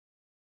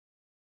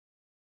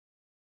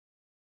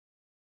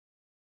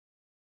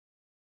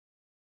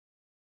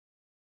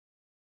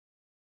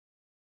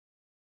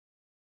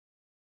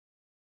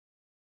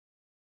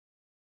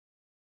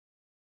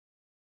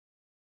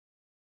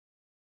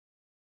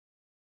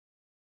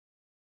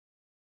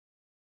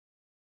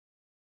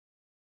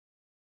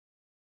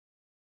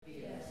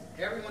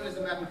Everyone is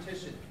a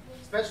mathematician,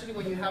 especially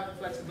when you have the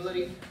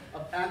flexibility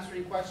of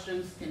answering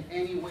questions in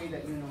any way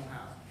that you know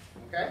how.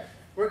 Okay?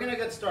 We're going to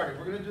get started.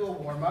 We're going to do a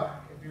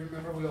warm-up. If you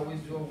remember, we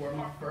always do a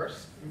warm-up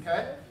first.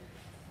 Okay?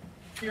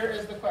 Here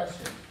is the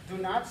question. Do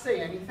not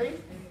say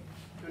anything.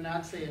 Do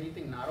not say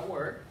anything, not a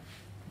word.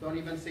 Don't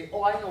even say,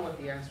 oh, I know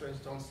what the answer is.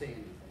 Don't say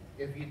anything.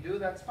 If you do,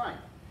 that's fine.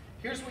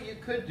 Here's what you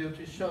could do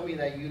to show me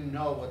that you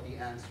know what the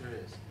answer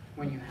is.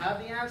 When you have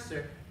the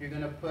answer, you're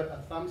going to put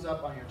a thumbs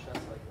up on your chest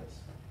like this.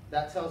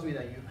 That tells me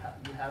that you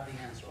have the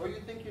answer. Or you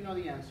think you know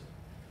the answer,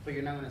 but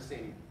you're not going to say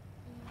anything.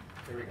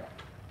 Here we go.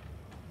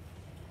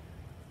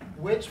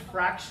 Which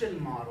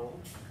fraction model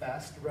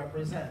best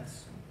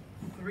represents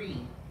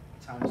 3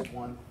 times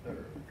 1/3?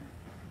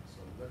 So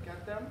look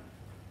at them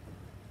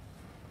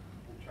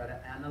and try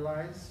to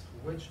analyze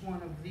which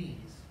one of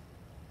these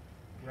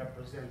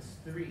represents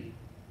 3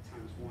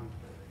 times 1/3.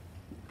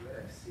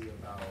 Good. I see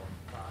about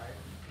 5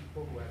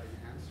 people who have an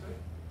answer.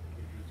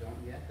 If you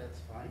don't yet, that's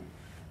fine.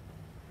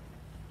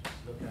 Just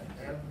look at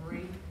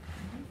every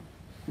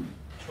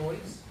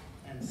choice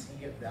and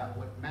see if that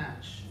would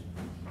match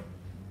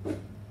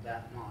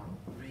that model.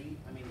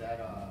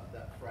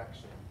 That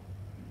fraction.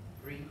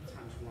 3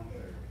 times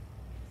 1/3.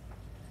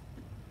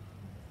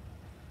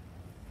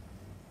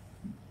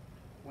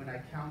 When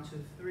I count to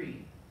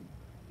 3,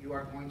 you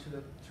are going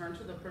to turn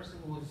to the person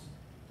who is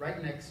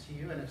right next to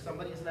you, and if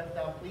somebody is left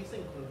out, please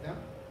include them,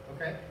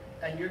 okay?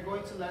 And you're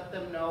going to let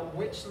them know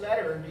which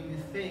letter do you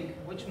think,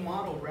 which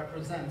model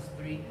represents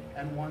 3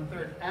 and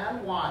 1/3,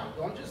 and why.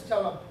 Don't just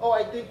tell them, oh,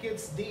 I think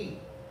it's D.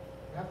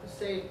 You have to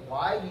say,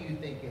 why do you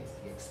think it's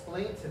D?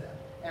 Explain to them.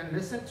 And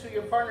listen to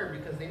your partner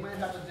because they might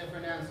have a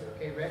different answer.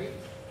 Okay, ready?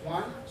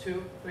 1,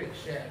 2, 3,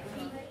 share.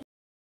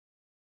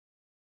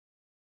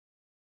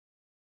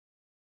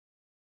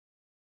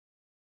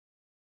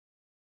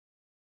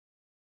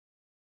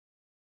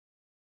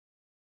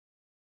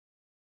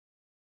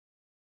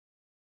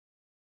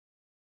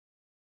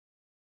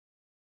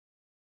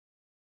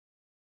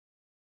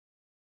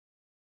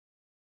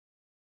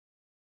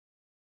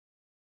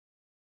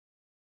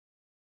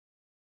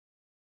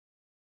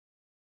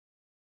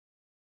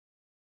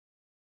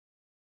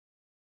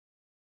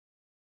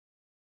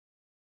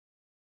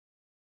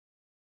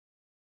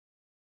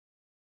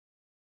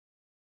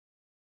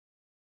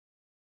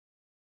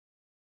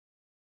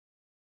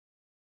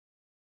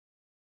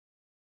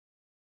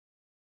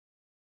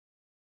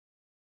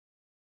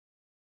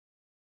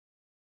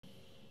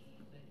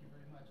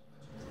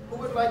 Who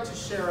would like to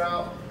share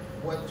out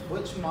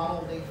which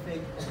model they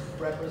think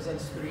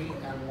represents 3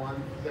 and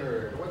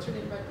 1/3? What's your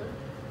name back there?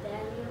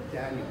 Daniel.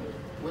 Daniel.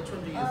 Which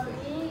one do you think?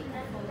 Me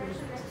and the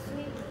person next to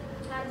me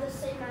had the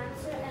same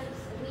answer, and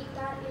we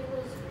thought it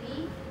was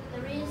B.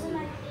 The reason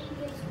I think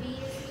it's B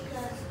is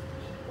because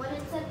when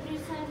it said 3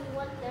 times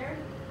 1/3,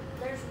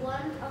 there's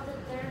one of the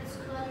thirds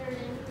colored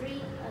in three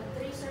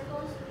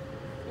circles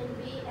in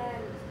B,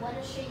 and one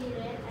is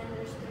shaded in, and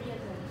there's 3 of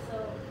them.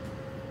 So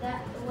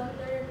that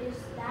 1/3 is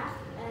that,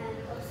 and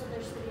also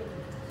there's 3 of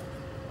them.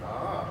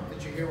 Ah,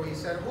 did you hear what he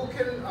said? Who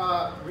can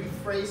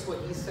rephrase what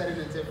he said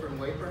in a different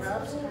way,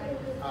 perhaps?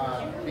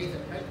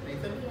 Nathan, right?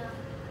 Nathan? Yeah.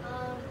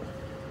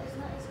 It's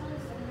not the same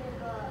way,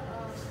 but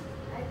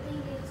I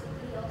think it's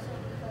B also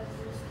because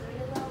there's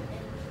 3 of them,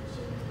 and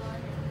she was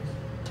 1,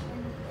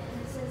 and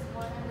it says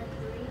 1 out of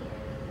 3,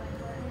 and my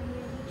partner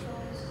here, he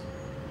chose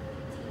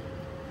D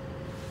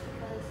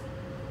because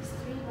it's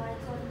 3, but I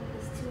told him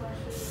it's 2 are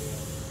shaded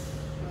in.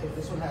 Okay,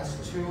 this one has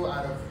 2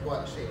 out of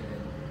what shaded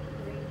in?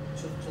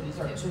 3. So these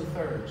are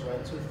 2/3,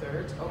 right?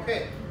 2/3.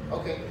 Okay.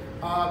 Okay.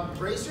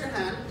 Raise your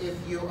hand if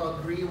you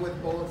agree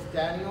with both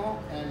Daniel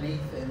and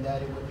Nathan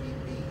that it would be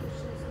B.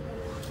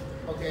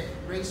 Okay.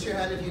 Raise your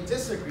hand if you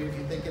disagree, if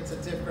you think it's a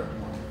different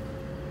one.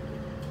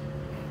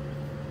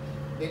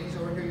 Ladies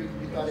over here,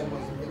 you thought it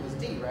was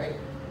D, right?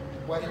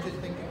 Why did you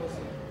think it was?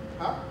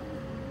 Huh?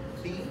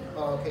 B.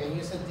 Oh, okay. And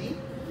you said D.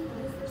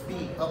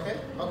 B. Okay.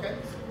 Okay.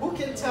 Who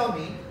can tell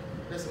me?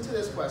 Listen to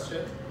this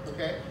question.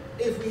 Okay.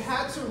 If we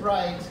had to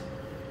write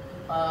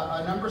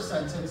a number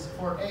sentence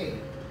for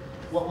A,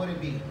 what would it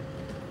be?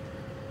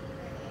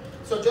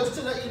 So just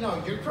to let you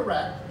know, you're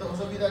correct. Those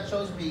of you that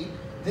chose B,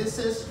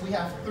 we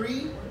have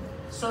 3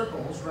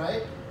 circles,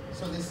 right?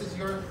 So this is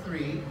your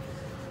 3.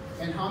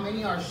 And how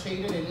many are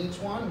shaded in each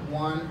one?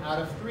 1 out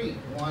of 3,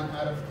 1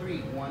 out of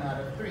 3, 1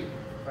 out of 3,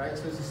 right?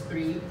 So this is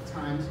 3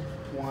 times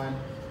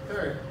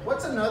 1/3.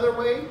 What's another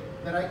way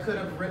that I could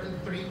have written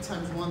 3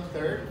 times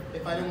 1/3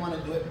 if I didn't want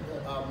to do it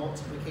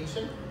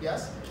multiplication?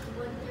 Yes?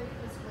 1/3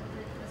 plus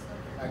 1/3 plus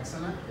 1/3.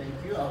 Excellent, thank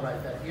you. I'll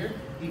write that here.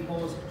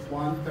 Equals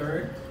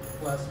 1/3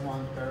 plus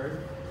 1/3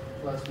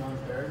 plus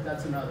 1/3.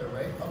 That's another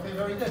way. Okay,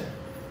 very good.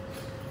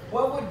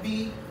 What would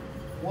be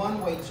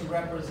one way to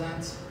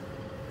represent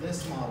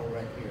this model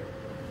right here?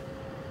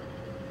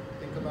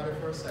 Think about it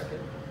for a second.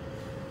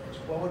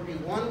 What would be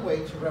one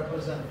way to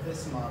represent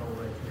this model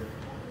right here?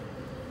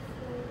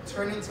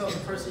 Turn and tell the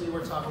person you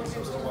were talking to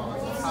a little while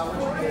ago. How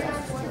would you get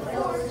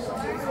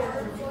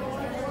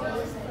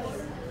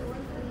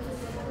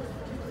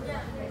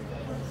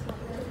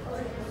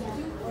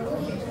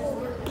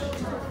it?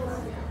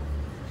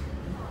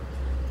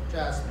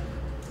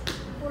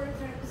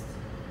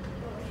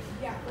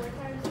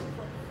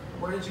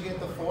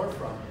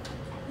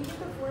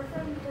 4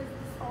 from? Because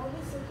all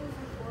the circles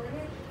have 4 in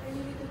it, and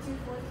you get the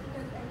 2/4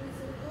 because every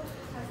circle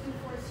has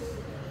 2/4 shaded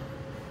in it.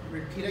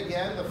 Repeat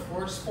again, the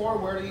first 4,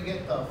 where do you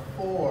get the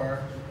 4?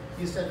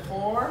 You said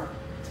 4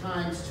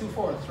 times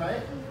 2/4,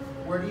 right?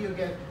 Where do you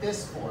get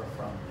this 4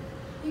 from?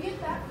 You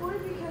get that 4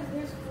 because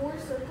there's 4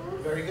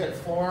 circles. Very good,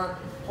 4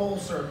 whole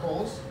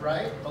circles,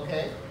 right?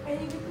 Okay.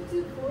 And you get the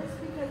 2/4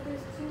 because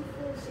there's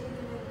 2/4 shaded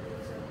in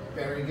each circle.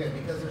 Very good,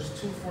 because there's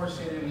 2/4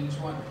 shaded in each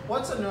one.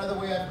 What's another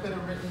way I could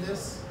have written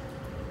this?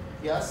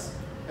 Yes,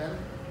 Ben?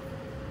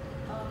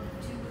 2/4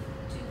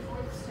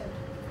 plus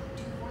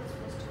 2/4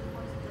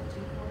 plus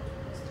 2/4.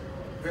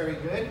 Very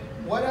good.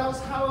 What else?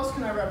 How else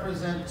can I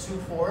represent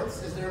 2/4?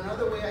 Is there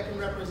another way I can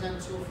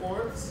represent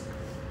 2/4?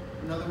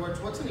 In other words,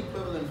 what's an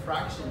equivalent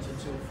fraction to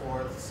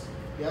 2/4?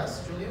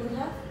 Yes, Julia?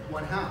 1/2.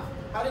 1/2.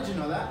 How did you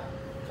know that?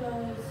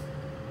 Because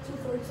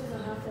 2/4 is a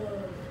half of 4.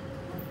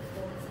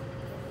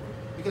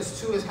 Because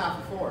 2 is half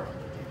of 4.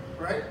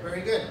 Right?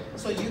 Very good.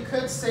 So you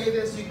could say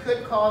this, you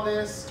could call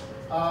this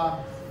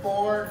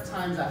 4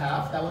 times a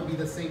half. That would be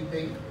the same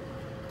thing.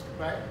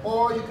 Right?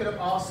 Or you could have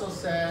also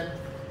said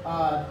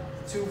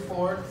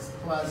 2/4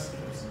 plus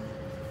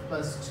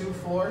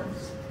 2/4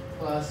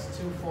 plus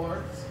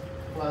 2/4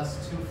 plus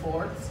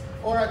 2/4.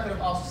 Or I could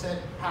have also said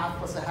half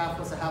plus a half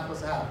plus a half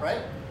plus a half,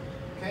 right?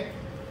 Okay?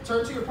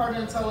 Turn to your partner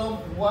and tell them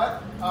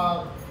what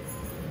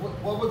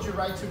would you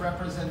write to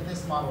represent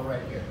this model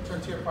right here?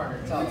 Turn to your partner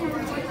and tell them.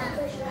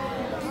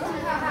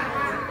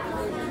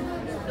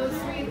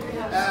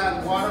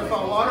 And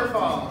waterfall,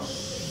 waterfall.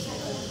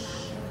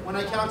 When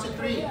I count to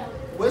 3,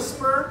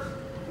 whisper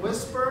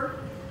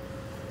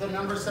the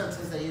number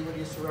sentences that you would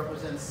use to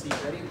represent C.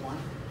 Ready? 1,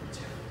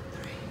 2,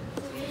 3.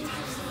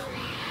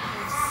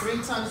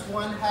 3 times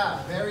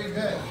 1/2. Very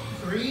good.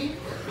 3,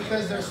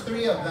 because there's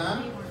 3 of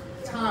them,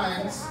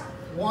 times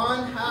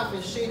 1/2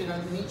 is shaded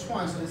on each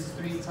one, so this is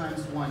 3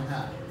 times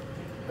 1/2.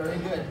 Very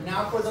good.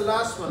 Now for the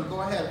last one,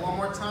 go ahead. One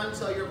more time,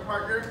 tell your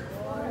partner,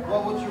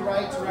 what would you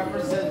write to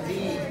represent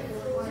D?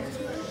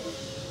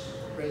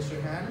 Raise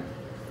your hand.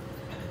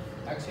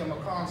 Actually, I'm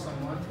going to call on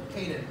someone.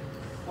 Kaden,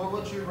 what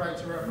would you write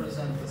to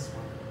represent this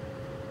one?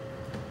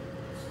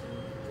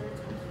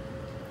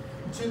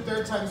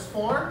 2/3 times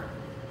 4?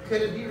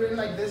 Could it be written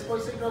like this,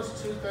 boys and girls?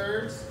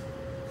 2/3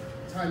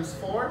 times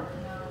 4?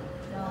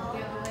 No.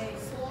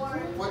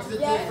 What's the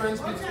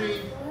difference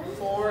between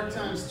 4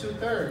 times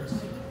 2/3?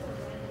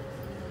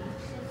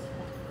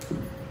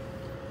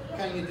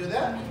 Can you do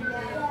that?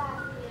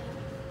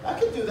 I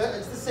can do that.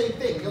 It's the same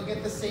thing. You'll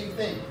get the same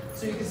thing.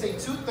 So you can say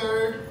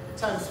 2/3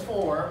 times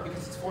 4,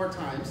 because it's 4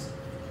 times.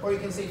 Or you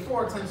can say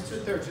 4 times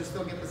 2/3. You'll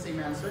still get the same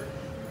answer.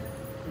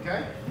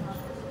 Okay?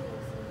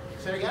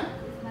 Say it again.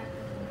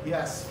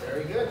 Yes,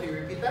 very good. Can you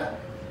repeat that?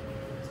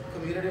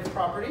 Commutative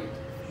property.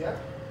 Yeah.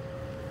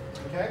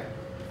 Okay.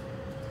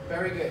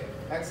 Very good.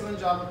 Excellent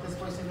job with this,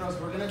 boys and girls.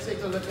 We're going to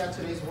take a look at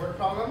today's word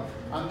problem.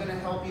 I'm going to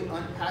help you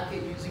unpack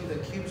it using the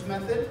cubes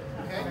method.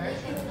 Okay.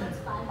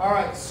 All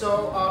right.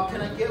 So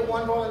can I get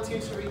one volunteer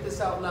to read this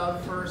out loud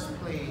first,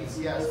 please?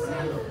 Yes,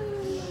 Fernando.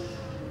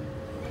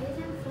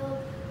 Nathan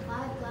filled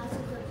 5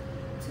 glasses of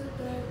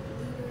 2/3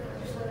 liter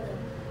of soda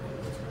in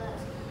each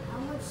glass. How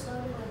much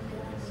soda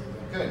did I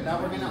need? Good. Now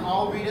we're going to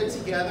all read it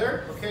together.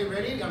 Okay,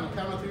 ready? On the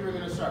count of 3, we're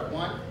going to start.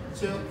 1,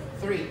 2,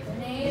 3.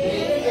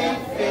 Nathan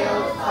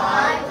filled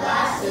 5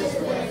 glasses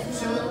with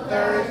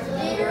 2/3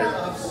 liter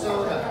of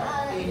soda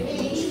in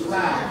each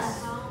glass.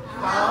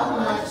 How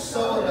much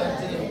soda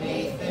did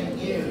Nathan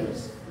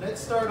use? Let's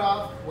start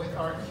off with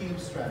our cube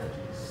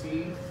strategy.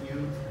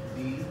 C-U-B-E-S.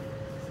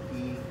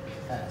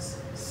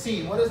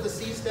 C. What does the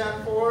C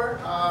stand for?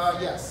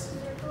 Yes.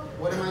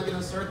 What am I going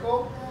to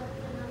circle?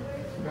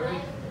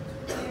 Very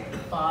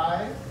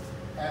 5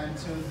 and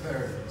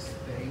 2/3.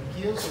 Thank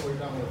you. So we're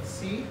done with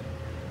C.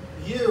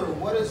 U.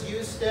 What does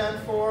U stand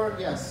for?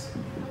 Yes.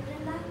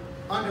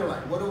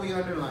 Underline. What do we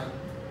underline?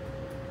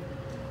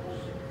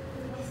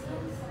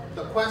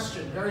 The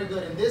question. Very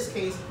good. In this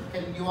case,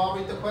 can you all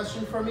read the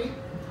question for me?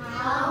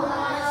 How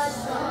much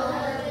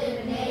soda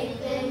did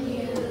Nathan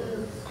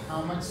use?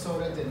 How much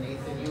soda did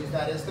Nathan use?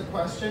 That is the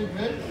question.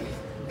 Good.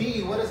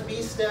 B. What does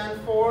B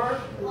stand for?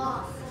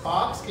 Box.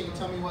 Box. Can you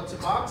tell me what's a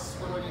box?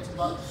 What do I need to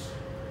box?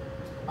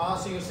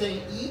 So you're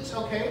saying each,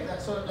 okay,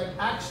 that's sort of like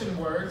action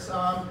words.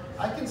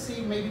 I can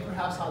see maybe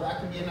perhaps how that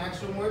can be an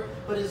action word,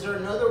 but is there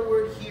another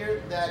word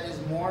here that is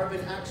more of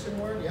an action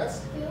word?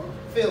 Yes? Filled.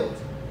 Filled.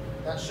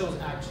 That shows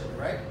action,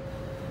 right?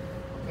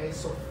 Okay,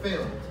 so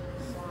filled.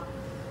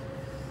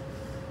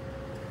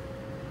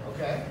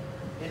 Okay.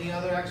 Any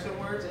other action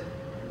words?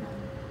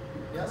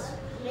 Yes?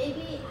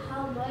 Maybe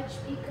how much,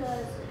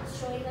 because it's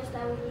showing us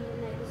that we need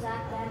an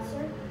exact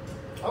answer.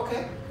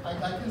 Okay,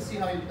 I can see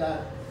how that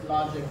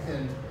logic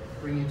can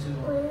bring you to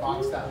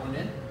box that one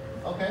in.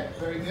 Okay,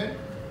 very good.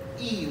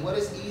 E, what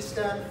does E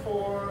stand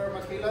for,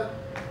 Michaela?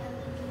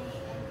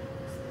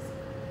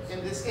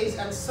 In this case,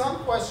 and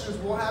some questions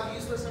will have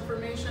useless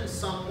information,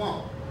 some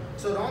won't.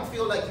 So don't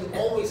feel like you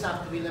always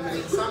have to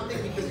eliminate something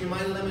because you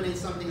might eliminate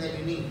something that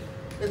you need.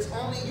 It's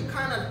only, you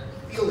kind of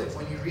feel it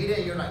when you read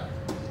it, you're like,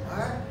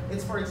 Alright?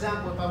 It's, for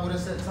example, if I would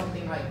have said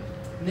something like,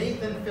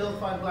 Nathan filled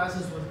 5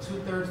 glasses with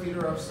 2/3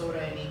 liter of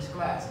soda in each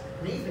glass.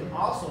 Nathan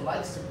also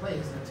likes to play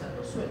his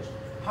Nintendo Switch.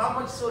 How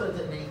much soda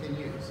did Nathan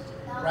use?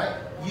 Right?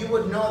 You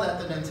would know that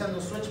the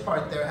Nintendo Switch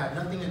part there had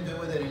nothing to do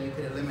with it and you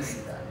could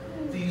eliminate that.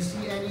 Do you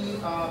see any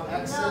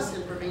excess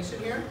information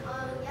here?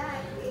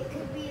 Yeah, it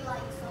could be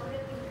like soda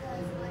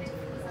because what if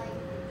it was like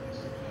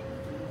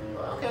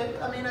Okay,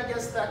 I mean, I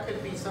guess that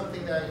could be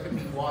something that it could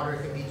be water,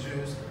 it could be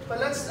juice. But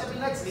let's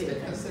leave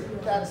it because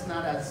that's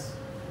not as,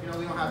 we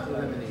don't have to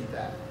eliminate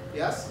that.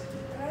 Yes?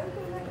 Another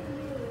thing that can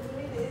be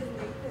eliminated is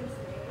Nathan's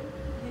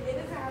name. It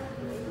doesn't have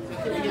to be. It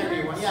could be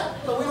everyone, yeah.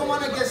 But we don't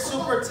want to get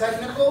super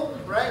technical,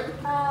 right?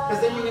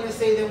 Because then you're going to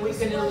say that we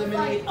can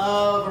eliminate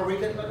of, or we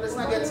can, let's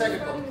not get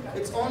technical.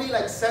 It's only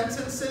like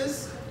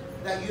sentences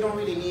that you don't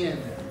really need in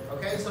there.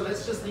 Okay, so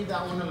let's just leave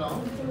that one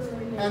alone.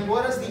 And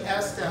what does the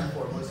S stand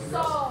for?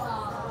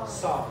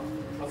 Saw.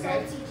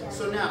 Okay?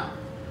 So now,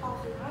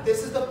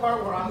 this is the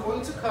part where I'm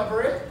going to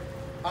cover it.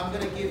 I'm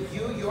going to give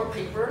you your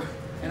paper,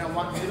 and I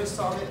want you to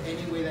solve it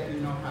any way that you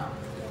know how.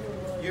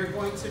 You're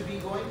going to be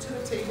going to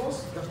the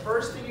tables. The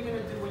first thing you're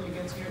going to do when you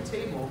get to your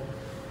table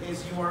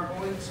is you are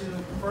going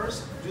to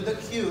first do the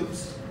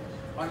cubes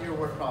on your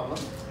word problem.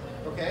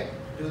 Okay?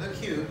 Do the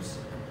cubes.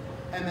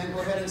 And then go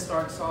ahead and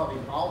start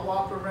solving. I'll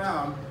walk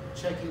around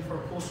checking for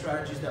cool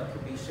strategies that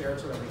could be shared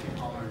so that we can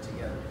all learn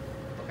together.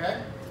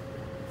 Okay?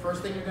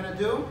 First thing you're going to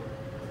do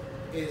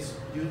is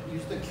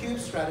use the cube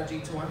strategy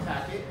to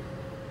unpack it.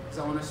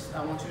 Because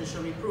I want you to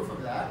show me proof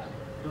of that,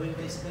 doing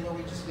basically what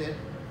we just did.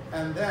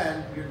 And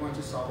then you're going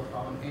to solve the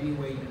problem any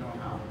way you know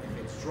how.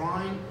 If it's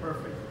drawing,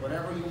 perfect.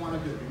 Whatever you want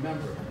to do.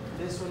 Remember,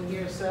 this one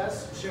here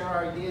says share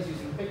our ideas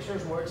using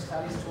pictures, words,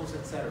 tallies, tools,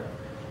 etc.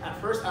 At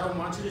first, I don't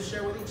want you to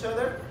share with each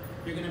other.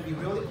 You're going to be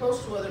really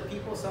close to other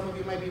people. Some of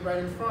you might be right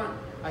in front.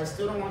 I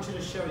still don't want you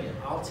to share yet.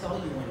 I'll tell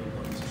you when you're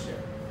going to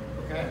share.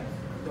 Okay?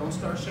 Don't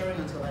start sharing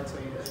until I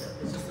tell you to share.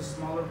 It's just a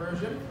smaller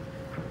version.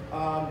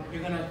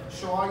 You're going to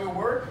show all your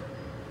work.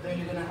 Then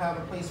you're going to have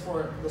a place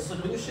for the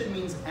solution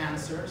means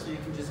answer, so you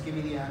can just give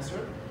me the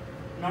answer.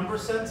 Number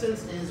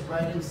sentence is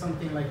writing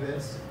something like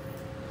this.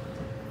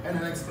 And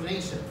an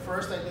explanation.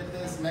 First I did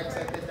this, next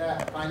I did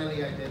that,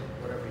 finally I did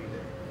whatever you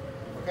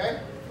did. Okay?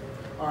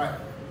 All right.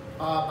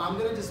 I'm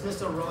going to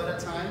dismiss a row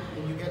at a time,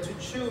 and you get to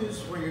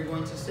choose where you're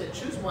going to sit.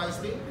 Choose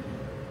wisely.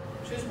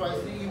 Choose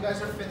wisely. You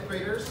guys are 5th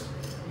graders.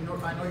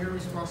 I know you're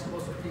responsible,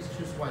 so please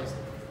choose wisely.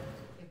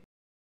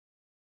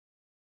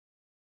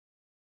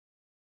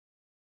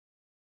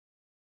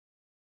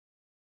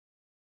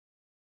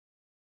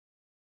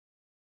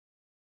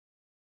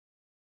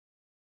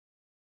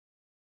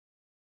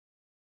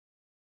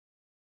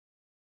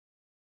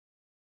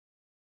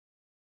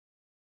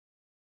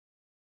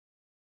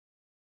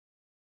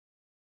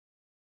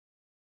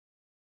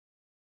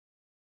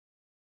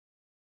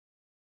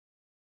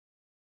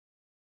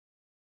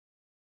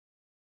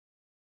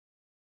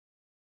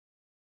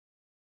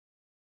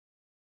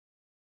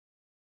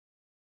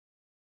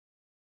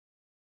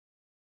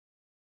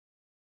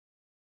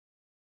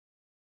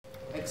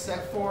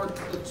 Except for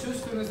the 2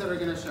 students that are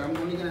going to share. I'm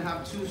only going to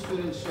have 2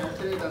 students share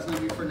today. That's going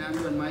to be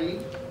Fernando and Miley,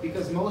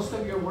 because most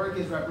of your work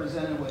is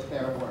represented with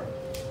their work.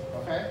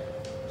 Okay?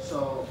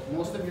 So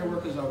most of your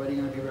work is already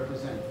going to be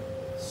represented.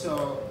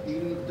 So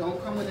you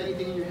don't come with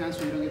anything in your hands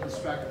so you don't get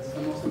distracted. This is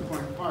the most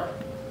important part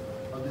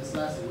of this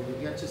lesson, when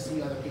you get to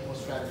see other people's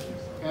strategies.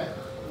 Okay?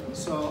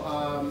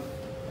 So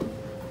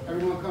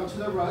everyone come to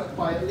the rug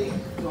quietly.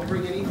 Don't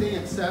bring anything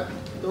except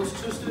those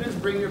 2 students.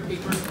 Bring your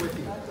papers with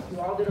you. You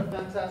all did a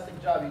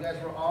fantastic job. You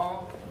guys were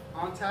all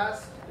on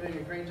task, doing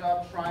a great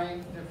job,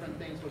 trying different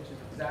things, which is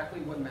exactly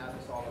what math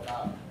is all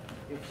about.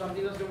 If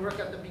something doesn't work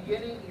at the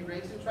beginning,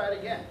 erase and try it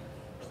again.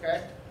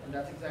 Okay? And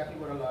that's exactly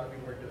what a lot of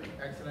you were doing.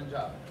 Excellent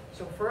job.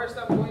 So first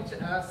I'm going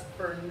to ask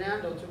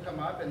Fernando to come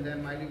up, and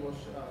then Miley will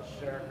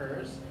share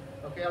hers.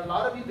 Okay, a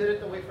lot of you did it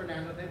the way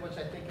Fernando did, which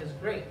I think is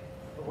great.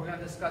 But we're going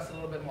to discuss a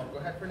little bit more. Go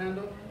ahead,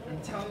 Fernando,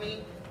 and tell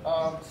me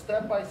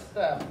step by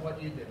step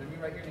what you did. Let me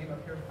write your name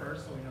up here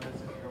first so we know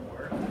this is your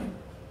work.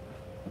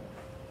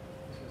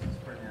 This is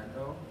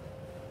Fernando.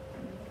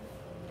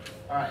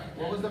 All right,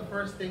 what was the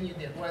first thing you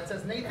did? Well, it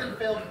says Nathan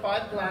filled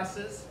 5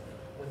 glasses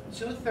with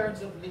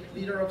 2/3 of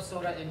liter of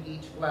soda in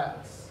each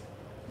glass.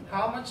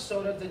 How much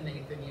soda did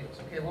Nathan use?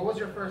 Okay, what was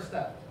your first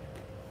step?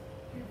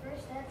 Your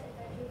first step is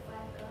I drew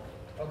 5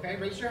 cups. Okay,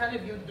 raise your hand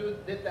if you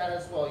did that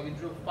as well. You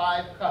drew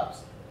 5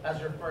 cups as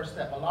your first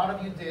step. A lot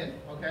of you did,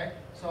 okay?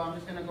 So I'm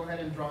just gonna go ahead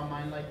and draw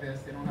mine like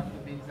this. They don't have to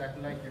be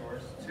exactly like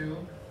yours. 2,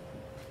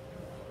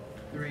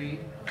 3,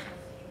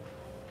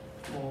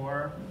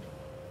 4,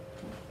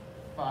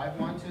 5.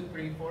 1, 2,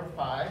 3, 4,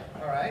 5.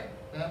 All right,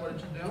 then what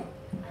did you do?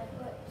 I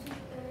put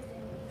 2/3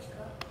 in each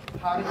cup.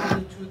 How did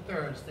you do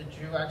 2/3? Did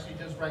you actually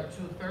just write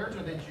 2/3,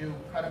 or did you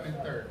cut them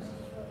in thirds?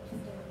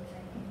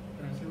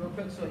 Can I see real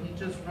quick? So he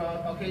just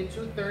wrote, okay,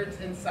 2/3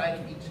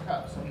 inside of each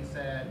cup. So he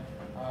said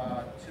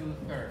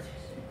 2/3,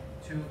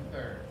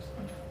 2/3,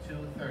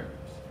 2/3,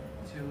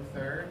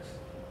 2/3,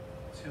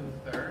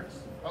 2/3.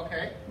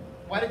 Okay.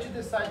 Why did you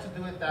decide to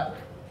do it that way?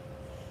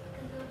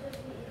 Because it'll just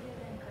be easier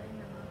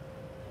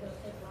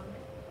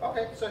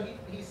Okay, so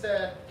he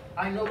said,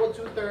 I know what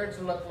 2/3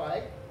 look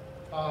like.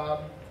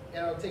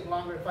 And it'll take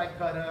longer if I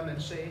cut them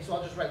and shave, so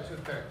I'll just write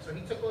 2/3. So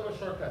he took a little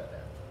shortcut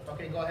there.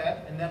 Okay, go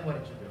ahead. And then what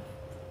did you do?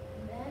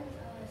 And then,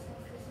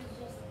 since this is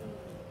just the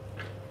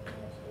how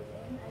much is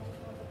in, I just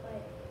multiply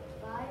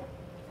 5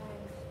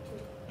 times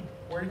 2.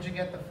 Where did you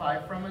get the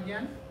 5 from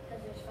again?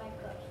 Because there's 5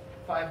 cups.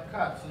 5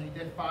 cups. So you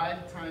did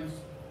 5 times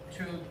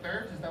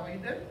 2/3. Is that what you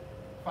did?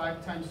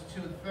 5 times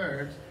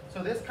 2/3.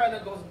 So this kind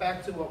of goes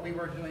back to what we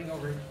were doing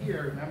over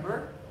here,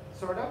 remember?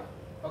 Sort of?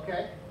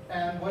 Okay.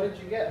 And what did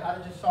you get? How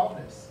did you solve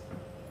this?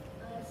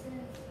 Since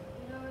you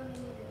don't really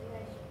need to do that,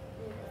 I just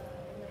did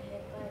in my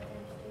head 5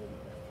 times 2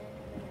 equals 10,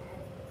 and then I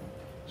added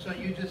it. So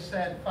you just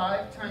said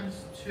 5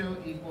 times 2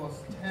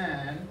 equals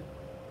 10,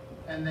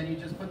 and then you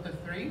just put the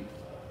 3?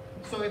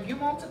 So if you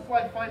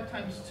multiplied 5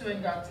 times 2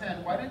 and got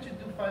 10, why didn't you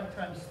do 5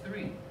 times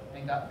 3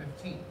 and got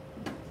 15?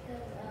 Because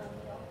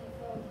we only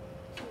filled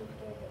 2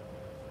 thirds of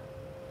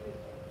 3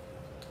 thirds.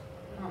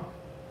 Huh.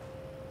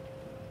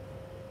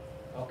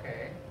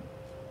 Okay.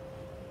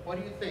 What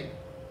do you think?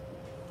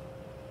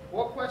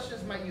 What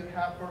questions might you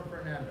have for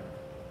Fernando?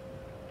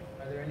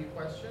 Are there any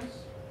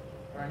questions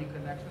or any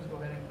connections? Go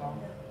ahead and call.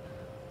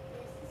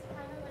 This is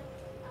kind of like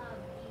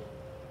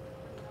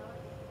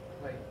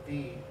Like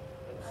D.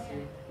 Let's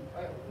see.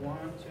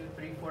 1, 2,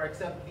 3, 4.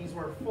 Except these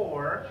were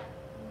 4,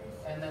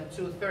 and then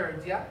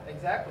 2/3. Yeah,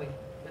 exactly.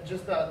 It's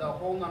just the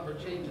whole number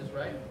changes,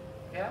 right?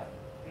 Yeah.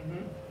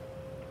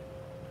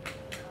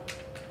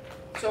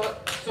 So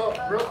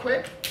real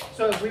quick.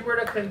 So if we were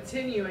to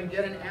continue and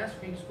get an answer,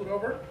 can you scoot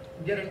over?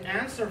 Get an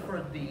answer for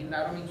D. And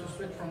I don't mean to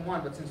switch from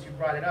 1, but since you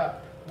brought it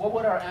up, what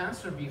would our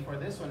answer be for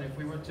this one if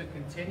we were to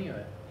continue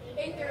it?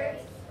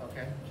 8/3.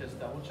 Okay, just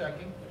double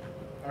checking.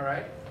 All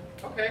right.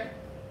 Okay.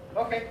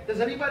 Okay.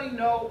 Does anybody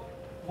know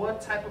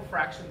what type of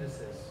fraction this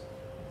is?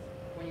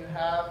 When you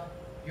have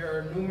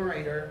your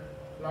numerator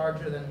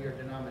larger than your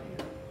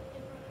denominator.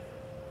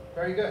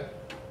 Very good.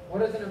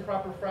 What is an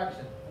improper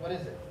fraction? What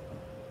is it?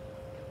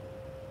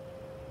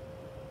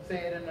 Say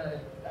it in a,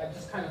 I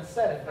just kind of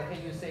said it, but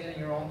can you say it in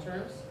your own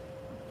terms?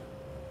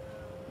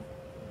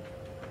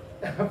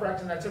 A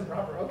fraction that's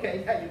improper.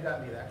 Okay, yeah, you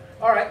got me there.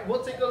 All right,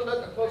 we'll take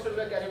a closer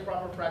look at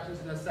improper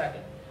fractions in a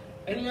second.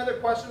 Any other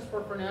questions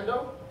for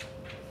Fernando?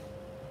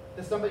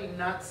 Does somebody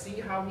not see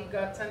how he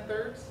got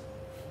 10/3?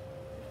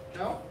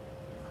 No?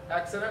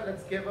 Excellent.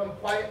 Let's give them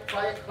quiet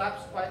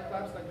claps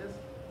like this.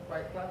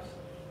 Quiet claps.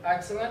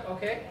 Excellent.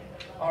 Okay.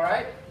 All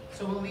right.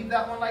 So we'll leave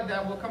that one like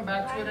that. We'll come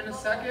back to it in a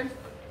second.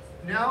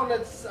 Now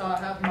let's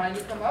have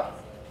Miley come up.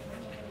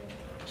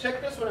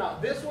 Check this one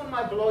out. This one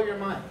might blow your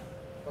mind.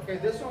 Okay,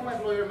 this one might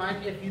blow your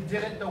mind if you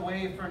did it the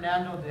way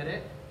Fernando did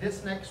it.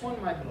 This next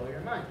one might blow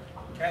your mind.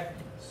 Okay,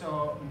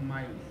 so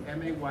Miley,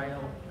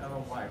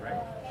 M-A-Y-L-L-Y,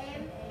 right?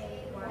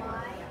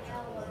 M-A-Y-L-Y.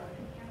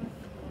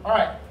 All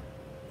right,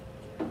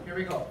 here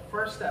we go.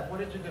 First step, what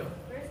did you do?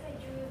 First I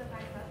drew the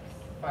 5 cups.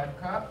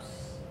 5 cups.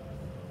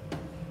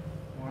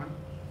 1,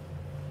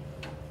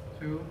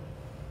 2,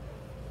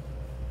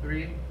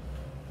 3,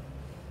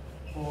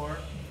 4,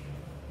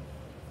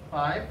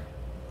 5.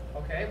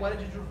 Okay, what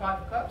did you draw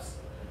 5 cups?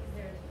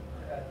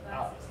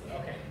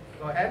 Okay,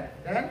 go ahead.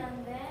 Then?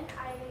 And then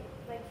I,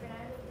 like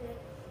Fernando did,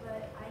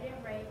 but I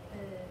didn't write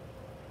the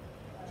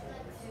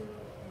 2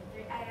 and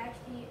 3. I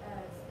actually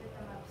split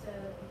them up so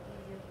it's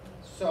easier for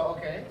me. So,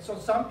 okay, so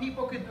some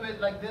people could do it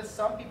like this.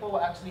 Some people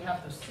will actually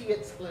have to see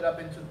it split up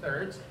into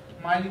thirds.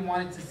 Miley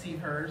wanted to see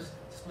hers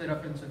split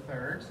up into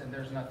thirds, and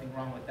there's nothing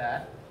wrong with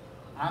that.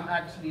 I'm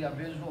actually a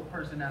visual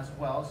person as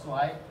well, so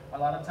a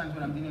lot of times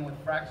when I'm dealing with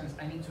fractions,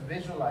 I need to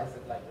visualize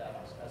it like that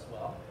as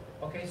well.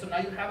 Okay, so now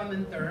you have them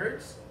in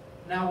thirds.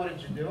 Now what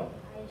did you do?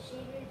 I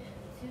shaded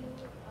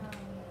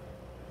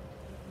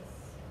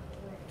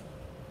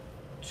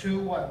 2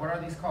 what? What are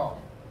these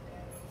called?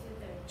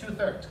 2/3.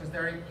 2/3, because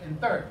they're in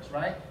thirds,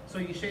 right? So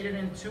you shaded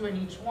in 2 in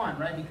each one,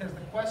 right? Because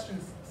the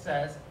question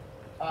says,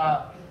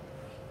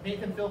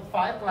 Nathan filled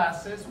 5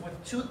 glasses with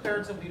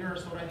 2/3 of liter of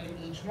soda in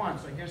each one.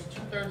 So here's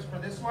 2/3 for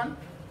this one,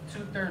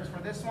 2/3 for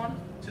this one,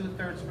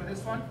 2/3 for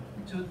this one,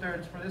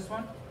 2/3 for this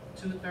one,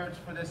 2/3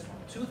 for this one.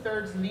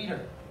 2/3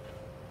 liter,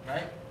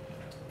 right?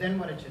 Then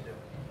what did you do?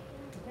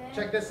 Then,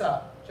 Check this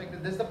out.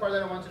 This is the part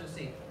that I want you to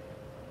see.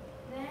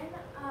 Then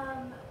I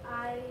found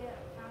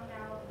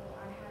out, well,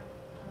 I have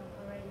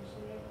already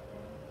shaded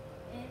them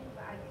in,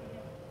 but I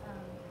couldn't,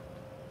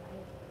 I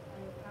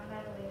found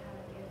out a way how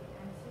to get the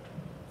answer.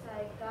 So I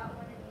got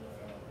one of these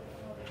and I put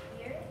them over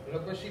here.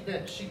 Look what she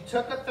did. She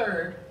took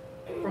 1/3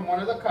 from one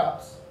of the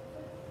cups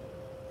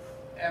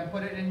and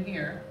put it in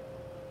here,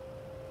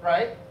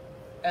 right?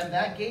 And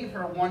that gave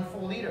her 1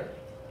 full liter.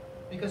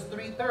 Because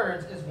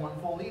 3/3 is 1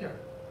 full liter.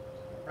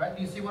 Right?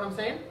 Do you see what I'm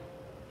saying?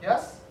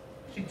 Yes?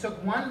 She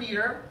took 1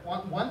 liter,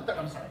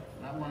 I'm sorry,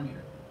 not 1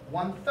 liter.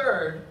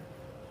 1/3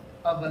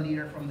 of a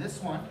liter from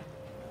this one,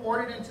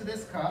 poured it into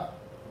this cup,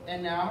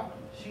 and now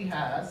she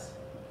has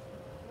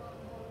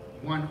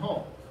 1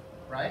 whole.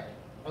 Right?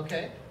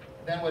 Okay?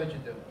 Then what did you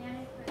do? Then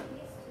I put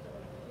these two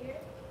over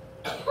here.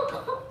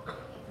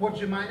 Would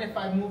you mind if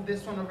I move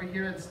this one over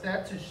here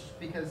instead,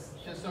 because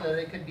just so that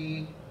it could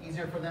be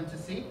easier for them to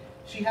see?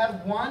 She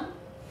had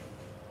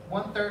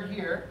 1/3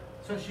 here,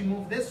 so she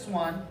moved this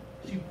one.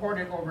 She poured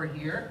it over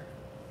here,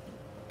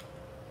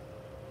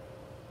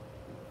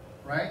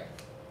 right?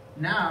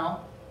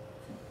 Now,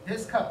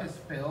 this cup is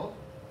filled.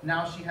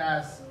 Now she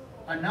has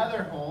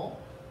another hole,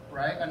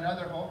 right?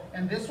 Another hole,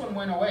 and this one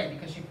went away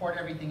because she poured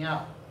everything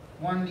out.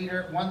 1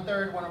 liter,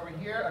 1/3 went over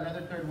here,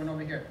 another third went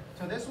over here.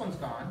 So this one's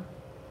gone.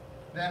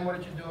 Then what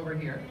did you do over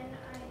here? Then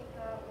I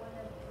got one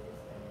of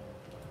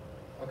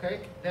this.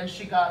 Okay, then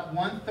she got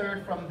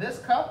 1/3 from this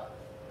cup,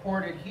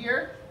 poured it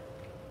here,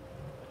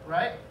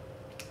 right?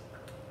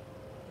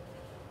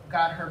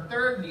 Got her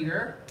 1/3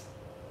 liter.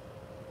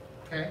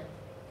 Okay,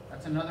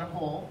 that's another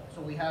hole.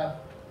 So we have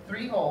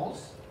 3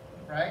 holes,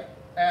 right?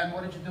 And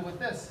what did you do with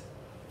this?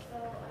 So I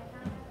found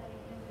out that you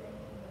couldn't do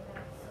anything with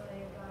that. So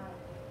I got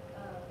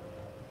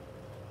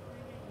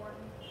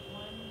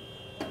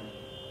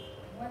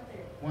one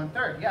third.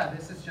 1/3. Yeah,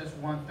 this is just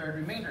 1/3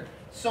 remainder.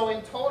 So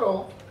in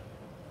total,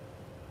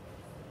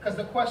 because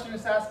the question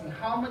is asking,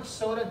 how much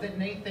soda did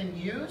Nathan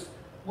use?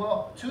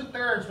 Well,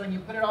 2/3 when you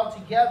put it all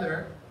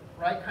together,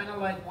 right? Kind of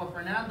like what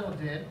Fernando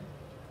did.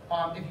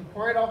 If you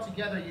pour it all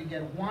together, you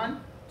get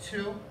 1,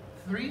 2,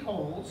 3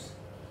 holes,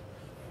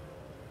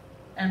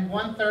 and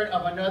 1/3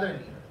 of another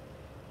liter.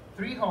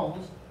 3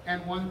 holes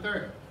and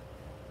 1/3.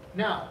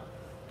 Now,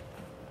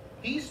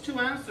 these 2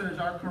 answers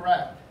are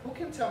correct. Who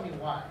can tell me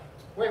why?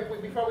 Wait,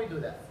 before we do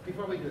that,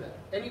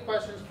 any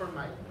questions for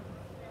Mike?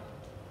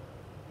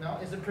 No?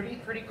 Is it pretty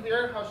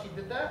clear how she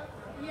did that?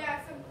 Yeah,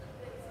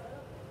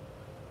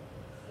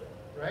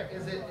 Right?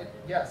 Is it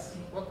yes.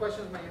 What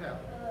questions might you have?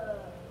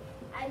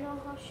 I know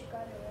how she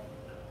got it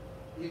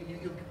right.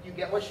 You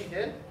get what she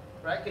did,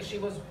 right? Because she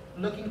was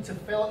looking to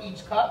fill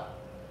each cup,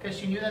 because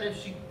she knew that if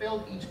she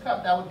filled each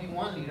cup, that would be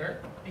 1 liter,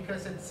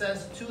 because it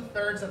says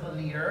 2/3 of a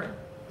liter.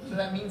 So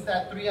that means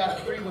that 3 out of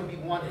 3 would be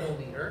 1 whole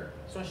liter.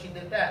 So she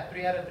did that.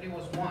 3 out of 3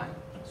 was 1.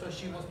 So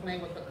she was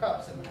playing with the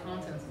cups and the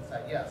contents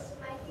inside. Yes.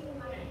 I think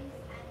my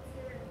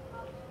answer and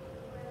problem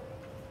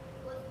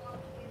was more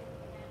clear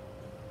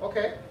than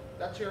Okay,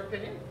 that's your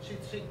opinion. She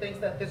thinks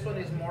that this one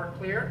is more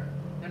clear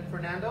than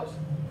Fernando's,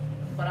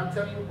 but I'm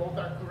telling you both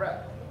are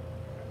correct.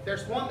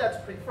 There's one that's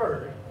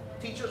preferred.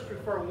 Teachers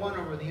prefer one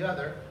over the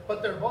other,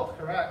 but they're both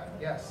correct.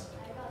 Yes.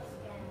 I got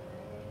scammed.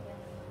 I didn't get my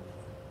money.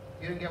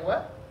 You didn't get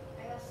what?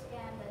 I got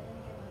scammed. I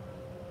didn't get my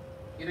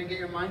money. You didn't get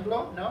your mind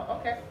blown? No?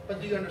 Okay.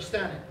 But do you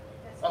understand it?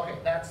 Okay,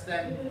 that's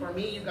then, for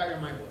me, you got your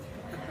mind blown.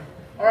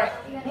 All right,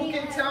 who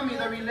can tell me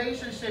the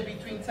relationship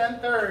between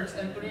 10/3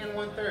 and 3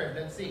 1/3?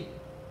 Let's see.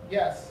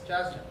 Yes,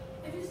 Jasmine.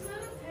 If you split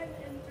up 10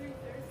 and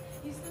 3/3,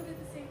 you still get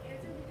the same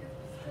answer because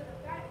if you split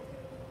up that, it's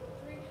going to equal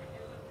 3 and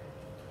 1/3.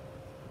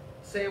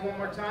 Say it one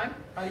more time.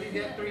 How do you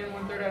get 3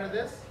 1/3 out of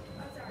this?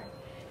 I'm sorry.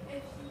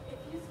 If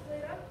you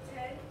split up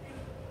 10 and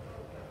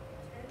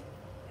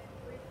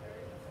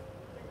 3/3,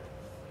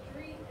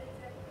 3 and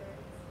 10/3,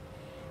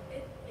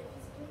 if you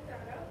split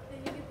that up, then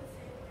you get the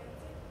same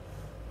answer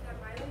that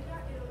Miley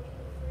got. It'll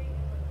equal 3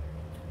 and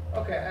 1/3.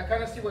 Okay, I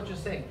kind of see what you're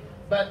saying.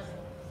 But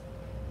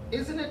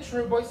isn't it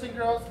true, boys and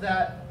girls,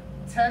 that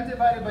 10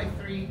 divided by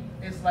 3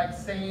 is like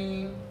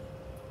saying,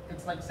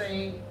 it's like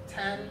saying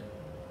 10.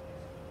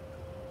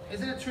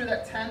 Isn't it true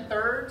that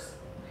 10/3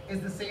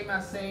 is the same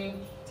as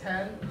saying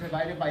 10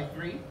 divided by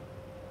 3?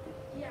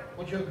 Yeah.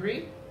 Would you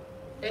agree?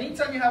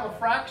 Anytime you have a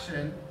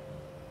fraction,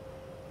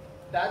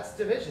 that's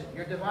division.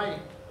 You're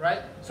dividing,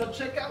 right? So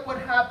check out what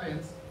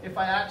happens if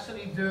I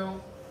actually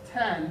do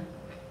 10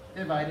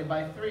 divided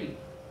by 3.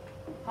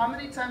 How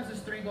many times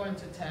does 3 go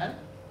into 10?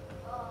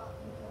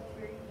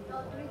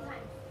 No, 3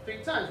 times.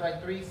 3 times,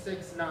 right? 3,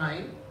 6,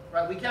 9,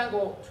 right? We can't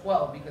go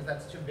 12 because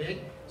that's too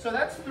big. So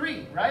that's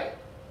 3, right?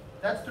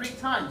 That's 3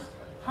 times.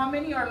 How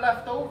many are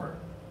left over?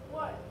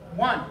 What?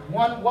 1.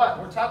 1 what?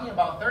 We're talking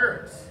about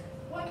thirds.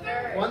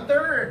 1/3.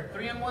 1/3.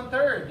 3 and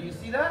 1/3. Do you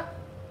see that?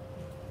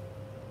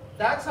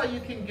 That's how you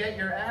can get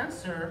your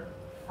answer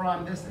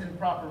from this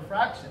improper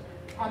fraction.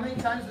 How many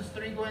times does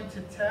 3 go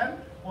into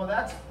 10? Well,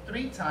 that's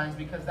 3 times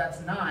because that's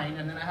 9,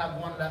 and then I have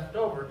 1 left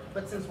over.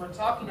 But since we're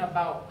talking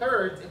about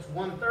thirds, it's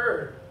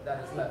 1/3 that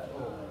is left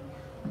over.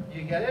 Do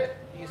you get it?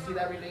 Do you see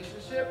that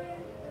relationship?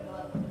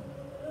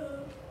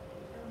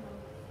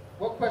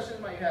 What questions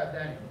might you have,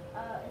 Danny?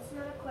 It's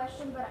not a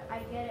question, but I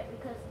get it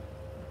because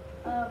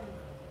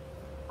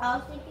I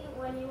was thinking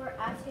when you were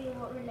asking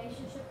what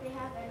relationship they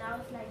have, and I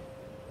was like,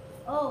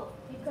 oh,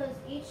 because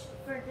each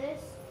for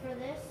this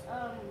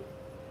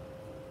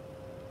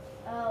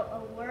a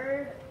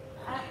word,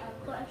 a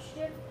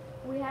question,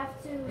 we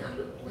have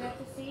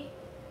to see,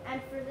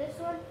 and for this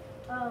one,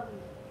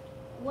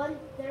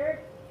 1/3,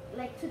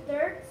 like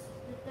 2/3,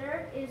 the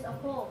third is a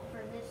whole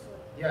for this one.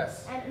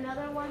 Yes. And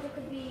another one it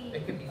could be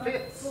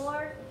fifths.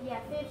 4, yeah,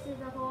 fifths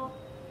is a whole,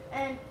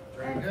 and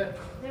Very good.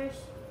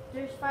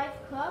 there's 5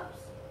 cups,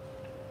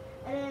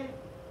 and then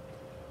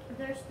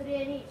there's 3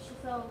 in each.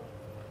 So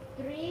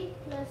 3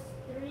 plus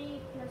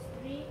 3 plus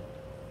 3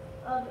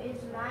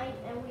 is 9,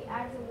 and we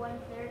add the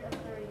 1/3 of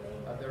the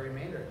remainder. Of the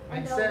remainder.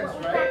 And Makes sense,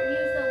 we right? can't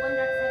use the one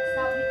that's X'd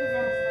out because it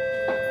has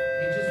nothing in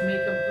it. You just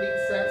make complete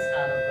sense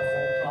out of the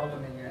whole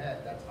problem in your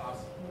head. That's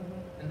awesome.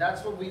 And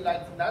that's what we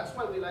like. That's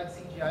why we like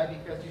CGI,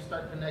 because you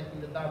start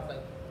connecting the dots.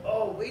 Like,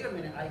 oh, wait a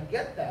minute, I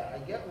get that. I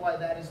get why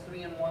that is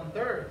 3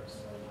 1/3,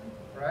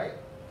 right?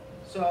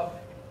 So,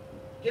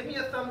 give me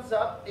a thumbs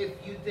up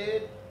if you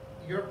did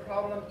your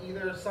problem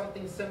either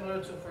something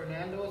similar to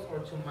Fernando's or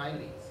to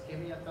Miley's. Give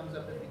me a thumbs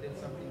up if you did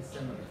something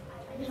similar.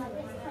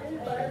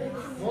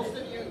 Most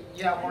of you,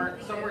 yeah, were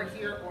somewhere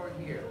here or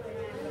here.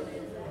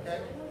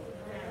 Okay?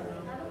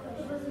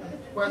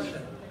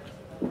 Question.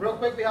 Real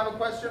quick, we have a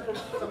question from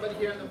somebody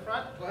here in the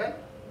front. Go ahead.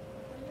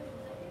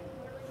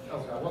 Oh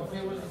God, what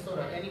flavor is the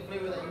soda? Any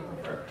flavor that you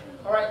prefer.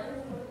 All right.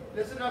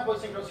 Listen up,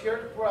 boys and girls.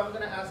 Here's what I'm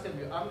going to ask of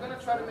you. I'm going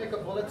to try to make a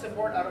bulletin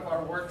board out of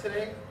our work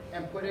today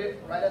and put it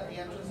right at the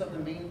entrance of the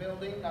main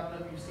building. I don't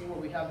know if you see where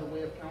we have the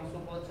Way of Counsel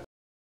bulletin